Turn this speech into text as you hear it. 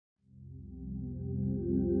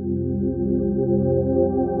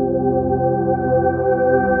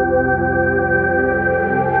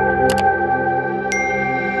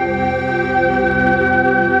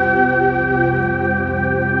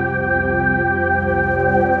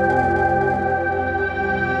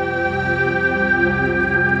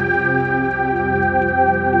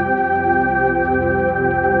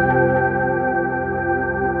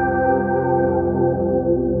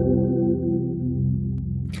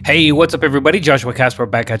Hey, what's up everybody? Joshua Casper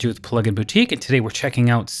back at you with Plugin Boutique, and today we're checking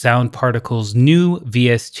out Sound Particle's new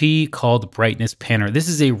VST called Brightness Panner. This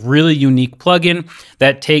is a really unique plugin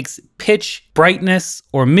that takes pitch, brightness,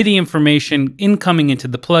 or MIDI information incoming into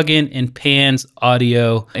the plugin and pans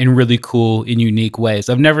audio in really cool and unique ways.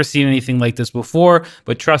 I've never seen anything like this before,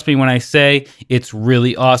 but trust me when I say it's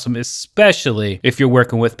really awesome, especially if you're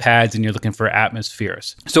working with pads and you're looking for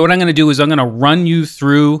atmospheres. So what I'm gonna do is I'm gonna run you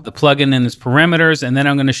through the plugin and its parameters, and then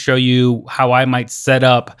I'm gonna show you how I might set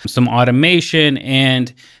up some automation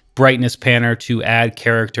and Brightness Panner to add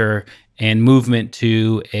character and movement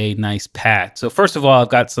to a nice pad. So first of all, I've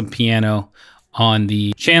got some piano on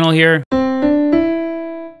the channel here.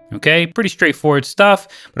 Okay, pretty straightforward stuff.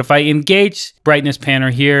 But if I engage Brightness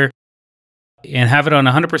Panner here and have it on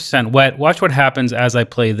 100% wet, watch what happens as I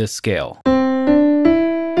play this scale.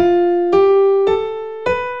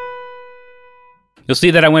 You'll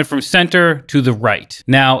see that I went from center to the right.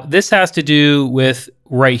 Now, this has to do with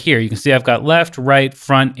right here. You can see I've got left, right,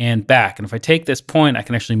 front, and back. And if I take this point, I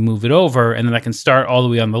can actually move it over, and then I can start all the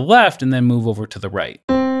way on the left and then move over to the right.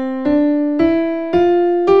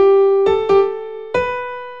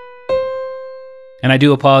 And I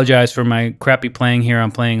do apologize for my crappy playing here.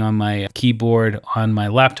 I'm playing on my keyboard on my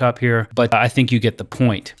laptop here, but I think you get the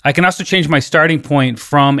point. I can also change my starting point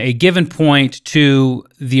from a given point to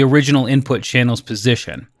the original input channel's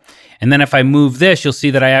position. And then if I move this, you'll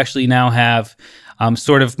see that I actually now have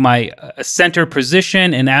sort of my center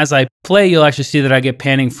position. And as I play, you'll actually see that I get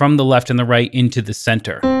panning from the left and the right into the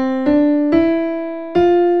center.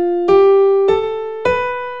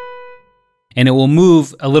 And it will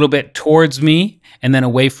move a little bit towards me and then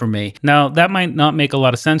away from me. Now, that might not make a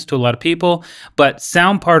lot of sense to a lot of people, but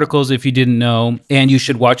Sound Particles, if you didn't know, and you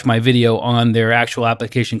should watch my video on their actual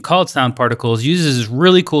application called Sound Particles, uses this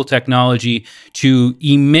really cool technology to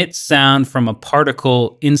emit sound from a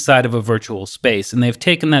particle inside of a virtual space. And they've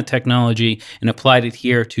taken that technology and applied it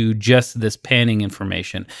here to just this panning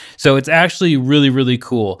information. So it's actually really, really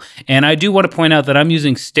cool. And I do want to point out that I'm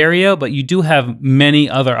using stereo, but you do have many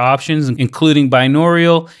other options, including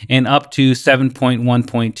binaural and up to 7.1.2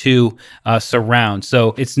 surround.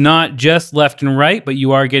 So it's not just left and right, but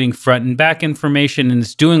you are getting front and back information, and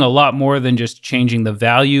it's doing a lot more than just changing the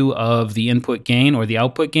value of the input gain or the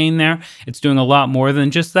output gain there. It's doing a lot more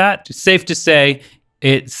than just that. It's safe to say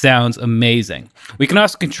it sounds amazing. We can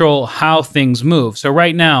also control how things move. So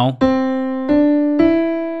right now,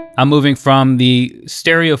 I'm moving from the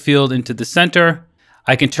stereo field into the center.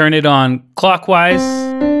 I can turn it on clockwise,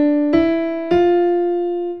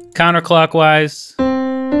 counterclockwise.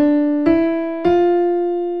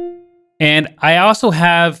 And I also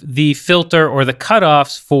have the filter or the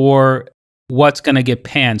cutoffs for what's gonna get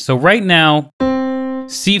panned. So right now,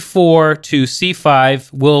 C4 to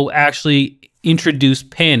C5 will actually introduce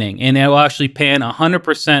panning, and it will actually pan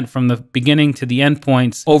 100% from the beginning to the end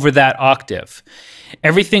points over that octave.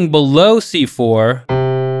 Everything below C4,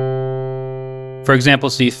 for example,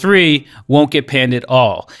 C3, won't get panned at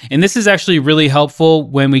all. And this is actually really helpful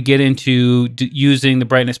when we get into using the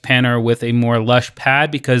Brightness Panner with a more lush pad,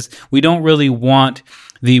 because we don't really want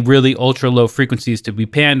the really ultra low frequencies to be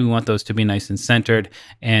panned. We want those to be nice and centered.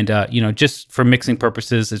 And you know, just for mixing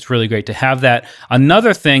purposes, it's really great to have that.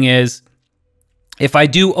 Another thing is, if I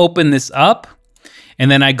do open this up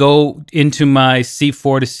and then I go into my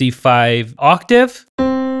C4 to C5 octave,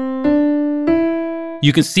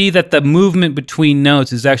 you can see that the movement between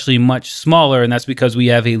notes is actually much smaller, and that's because we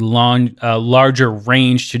have a larger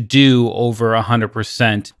range to do over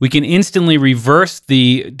 100%. We can instantly reverse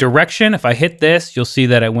the direction. If I hit this, you'll see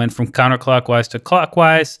that I went from counterclockwise to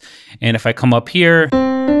clockwise. And if I come up here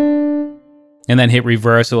and then hit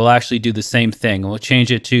reverse, it will actually do the same thing. We'll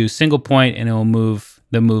change it to single point, and it will move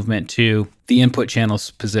the movement to the input channel's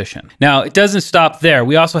position. Now, it doesn't stop there.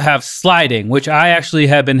 We also have sliding, which I actually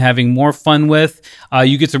have been having more fun with.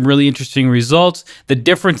 You get some really interesting results. The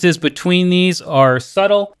differences between these are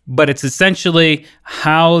subtle, but it's essentially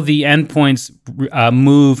how the endpoints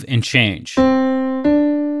move and change.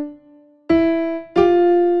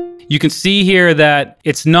 You can see here that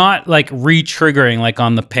it's not like re-triggering like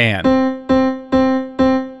on the pan.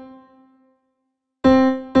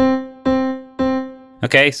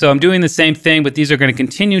 Okay, so I'm doing the same thing, but these are going to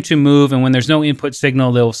continue to move, and when there's no input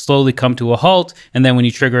signal, they'll slowly come to a halt, and then when you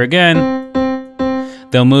trigger again,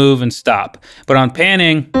 they'll move and stop. But on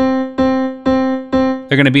panning, they're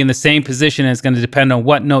going to be in the same position, and it's going to depend on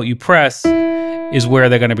what note you press is where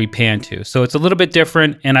they're going to be panned to. So it's a little bit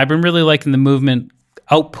different, and I've been really liking the movement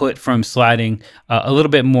output from sliding a little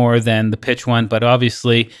bit more than the pitch one, but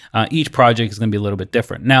obviously each project is going to be a little bit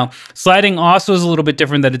different. Now, sliding also is a little bit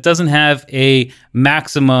different, that it doesn't have a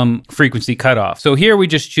maximum frequency cutoff. So here we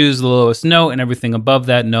just choose the lowest note, and everything above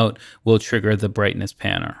that note will trigger the brightness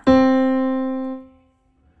panner.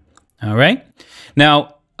 All right.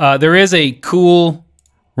 Now, there is a cool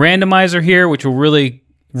randomizer here, which will really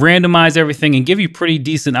randomize everything and give you pretty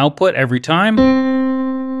decent output every time.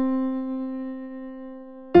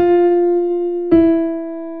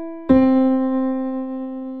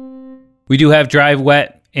 We do have drive,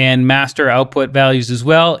 wet, and master output values as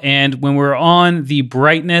well. And when we're on the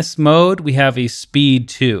brightness mode, we have a speed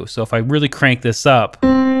too. So if I really crank this up,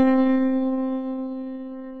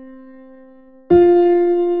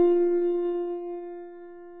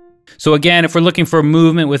 so again, if we're looking for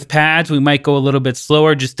movement with pads, we might go a little bit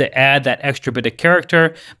slower just to add that extra bit of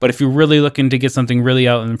character. But if you're really looking to get something really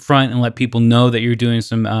out in front and let people know that you're doing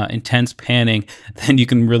some intense panning, then you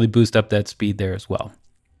can really boost up that speed there as well.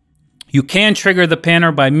 You can trigger the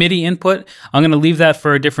panner by MIDI input. I'm going to leave that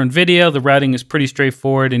for a different video. The routing is pretty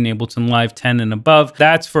straightforward in Ableton Live 10 and above.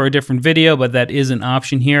 That's for a different video, but that is an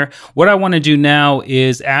option here. What I want to do now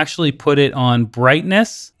is actually put it on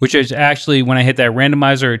brightness, which is actually when I hit that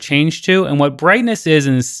randomizer, it changed to. And what brightness is,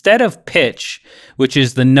 instead of pitch, which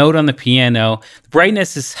is the note on the piano,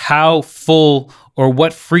 brightness is how full or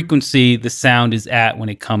what frequency the sound is at when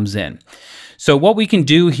it comes in. So what we can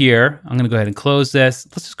do here, I'm going to go ahead and close this.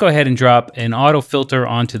 Let's just go ahead and drop an auto filter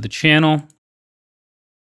onto the channel.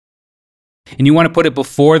 And you want to put it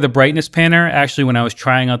before the brightness panner. Actually, when I was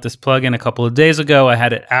trying out this plugin a couple of days ago, I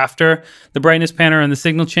had it after the brightness panner and the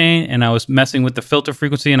signal chain, and I was messing with the filter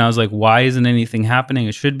frequency, and I was like, why isn't anything happening?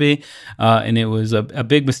 It should be. And it was a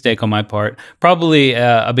big mistake on my part. Probably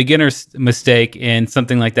a beginner's mistake, and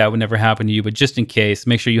something like that would never happen to you, but just in case,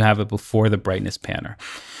 make sure you have it before the brightness panner.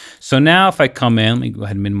 So now if I come in, let me go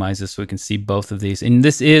ahead and minimize this so we can see both of these. And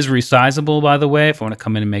this is resizable, by the way, if I want to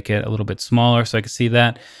come in and make it a little bit smaller so I can see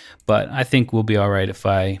that. But I think we'll be all right if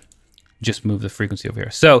I just move the frequency over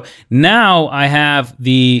here. So now I have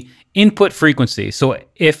the input frequency. So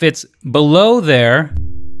if it's below there,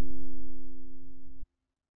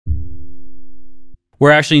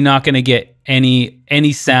 we're actually not going to get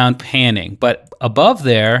any sound panning. But above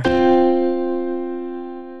there,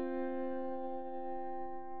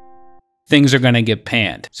 things are going to get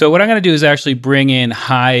panned. So what I'm going to do is actually bring in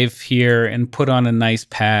Hive here and put on a nice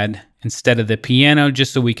pad instead of the piano,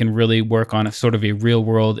 just so we can really work on a sort of a real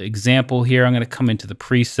world example here. I'm going to come into the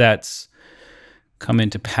presets, come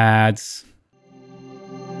into pads.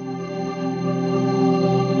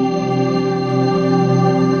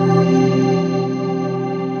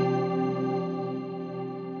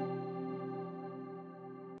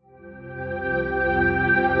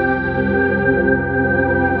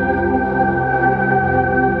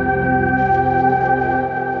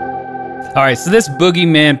 All right, so this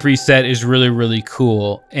Boogeyman preset is really, really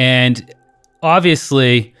cool. And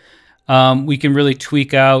obviously, we can really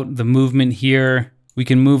tweak out the movement here. We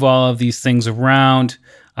can move all of these things around.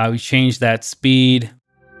 We change that speed.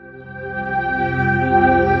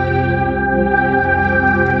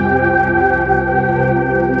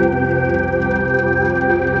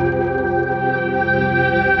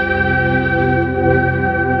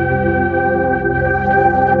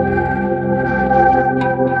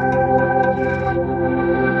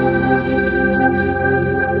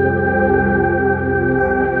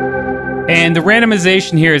 And the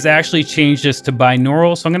randomization here has actually changed this to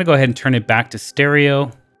binaural, so I'm going to go ahead and turn it back to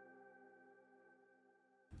stereo.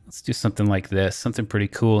 Let's do something like this, something pretty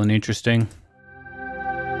cool and interesting.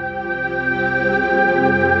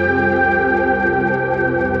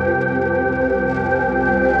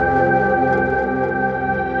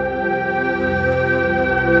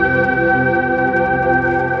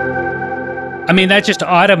 I mean, that just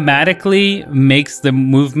automatically makes the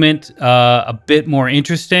movement a bit more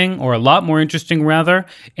interesting, or a lot more interesting rather,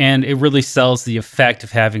 and it really sells the effect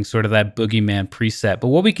of having sort of that Boogeyman preset. But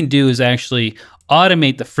what we can do is actually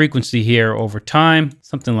automate the frequency here over time,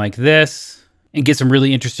 something like this, and get some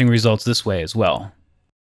really interesting results this way as well.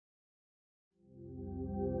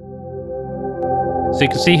 So you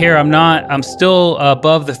can see here, I'm still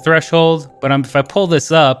above the threshold, but if I pull this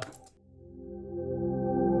up,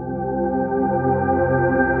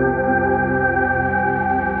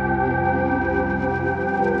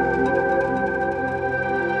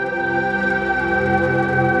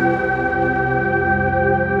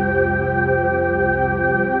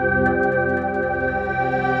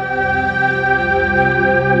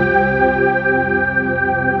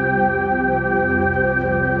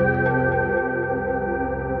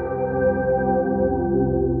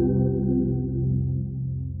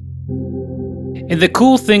 And the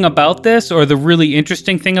cool thing about this, or the really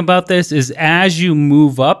interesting thing about this, is as you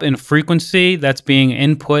move up in frequency that's being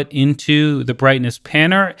input into the Brightness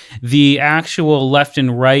Panner, the actual left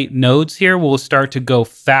and right nodes here will start to go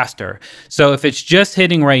faster. So if it's just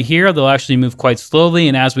hitting right here, they'll actually move quite slowly.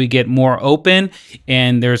 And as we get more open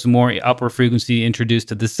and there's more upper frequency introduced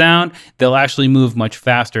to the sound, they'll actually move much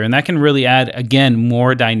faster. And that can really add, again,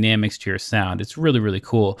 more dynamics to your sound. It's really, really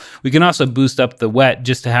cool. We can also boost up the wet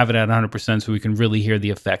just to have it at 100% so we can really hear the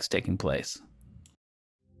effects taking place.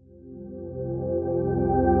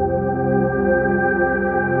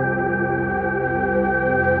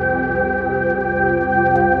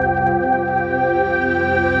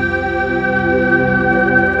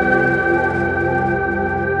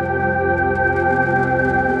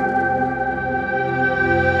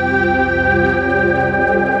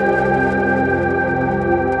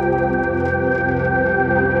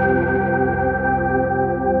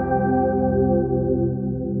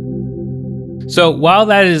 So while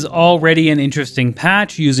that is already an interesting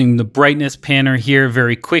patch, using the Brightness Panner here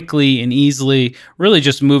very quickly and easily, really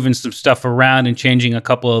just moving some stuff around and changing a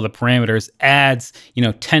couple of the parameters adds,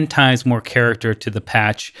 10 times more character to the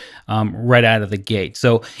patch right out of the gate.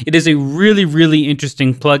 So it is a really, really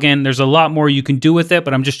interesting plugin. There's a lot more you can do with it,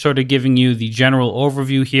 but I'm just sort of giving you the general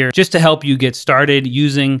overview here just to help you get started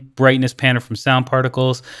using Brightness Panner from Sound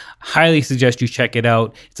Particles. Highly suggest you check it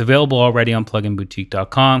out. It's available already on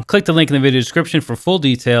pluginboutique.com. Click the link in the video description for full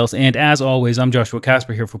details. And as always, I'm Joshua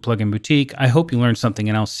Casper here for Plugin Boutique. I hope you learned something,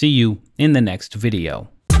 and I'll see you in the next video.